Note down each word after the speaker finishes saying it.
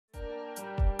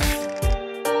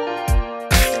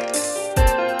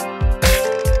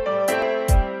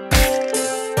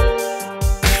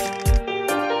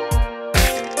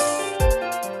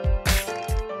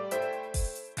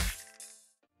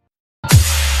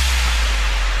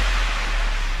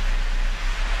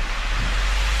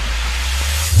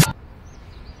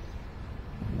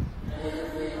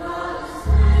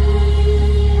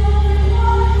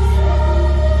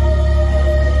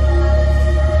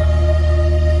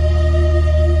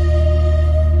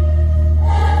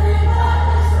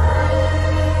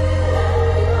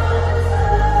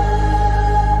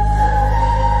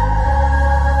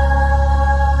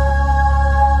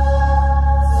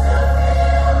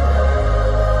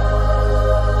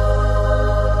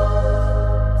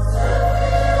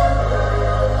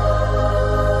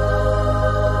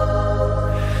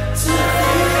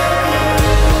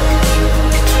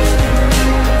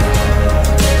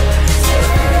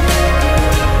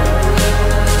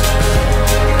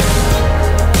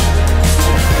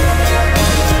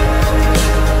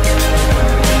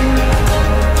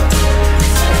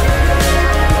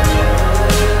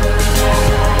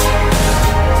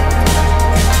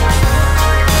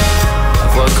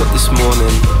woke up this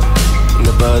morning and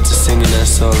the birds are singing their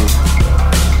song,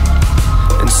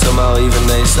 and somehow even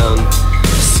they sound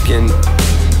skint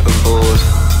and bored.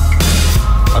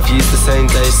 I've used the same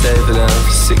day saver now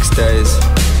for 6 days.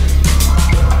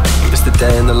 It was the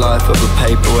day in the life of a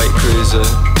paperweight cruiser,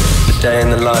 the day in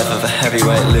the life of a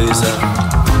heavyweight loser.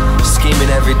 Scheming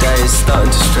every day is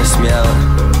starting to stress me out.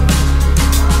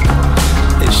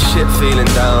 It's shit feeling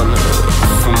down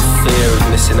from fear of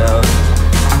missing out.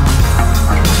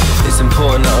 It's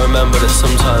important that I remember that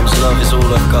sometimes love is all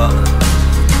I've got.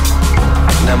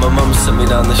 Now my mum sent me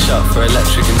down the shop for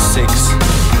electric and cigs.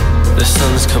 The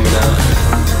sun's coming out.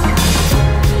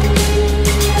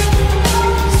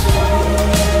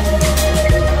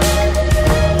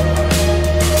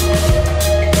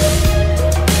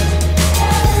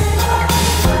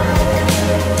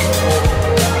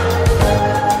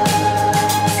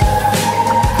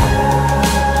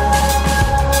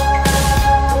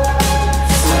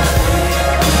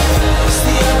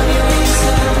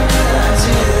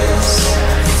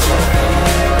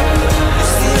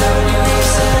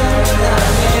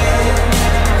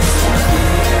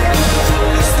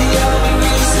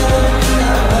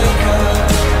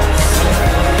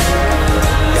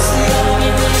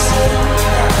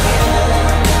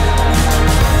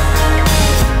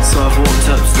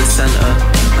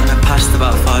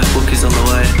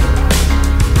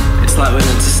 Like we're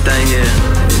meant to stay here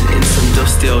in some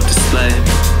dusty old display.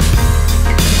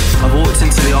 I've walked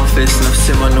into the office and I've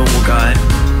seen my normal guy,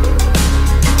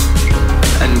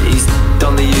 and he's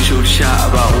done the usual chat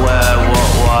about where, what,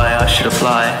 why I should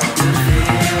apply.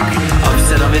 I've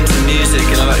said I'm into music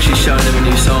and I've actually shown him a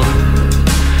new song,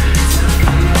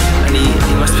 and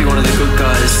he must be one of the good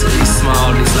guys. He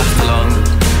smiled, he's laughed along.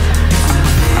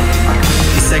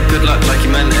 He said good luck like he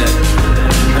meant it,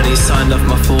 and he signed off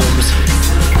my forms.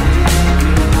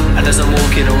 And as I'm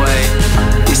walking away,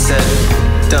 he said,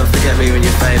 "Don't forget me when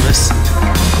you're famous."